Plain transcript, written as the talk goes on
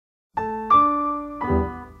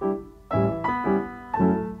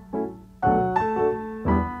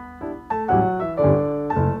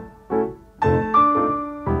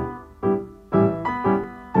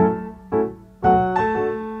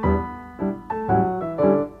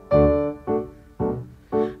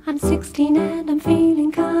16 and I'm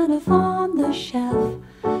feeling kind of on the shelf.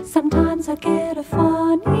 Sometimes I get a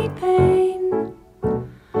funny pain.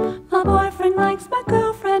 My boyfriend likes my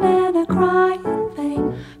girlfriend and I cry in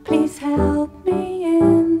vain. Please help me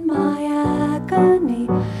in my agony.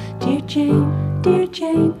 Dear Jane, dear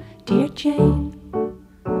Jane, dear Jane.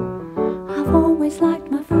 I've always liked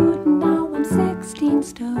my food and now I'm 16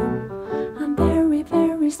 stone. I'm very,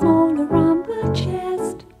 very small around the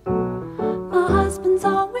chest. My husband's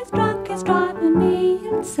always drunk, he's driving me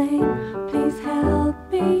insane.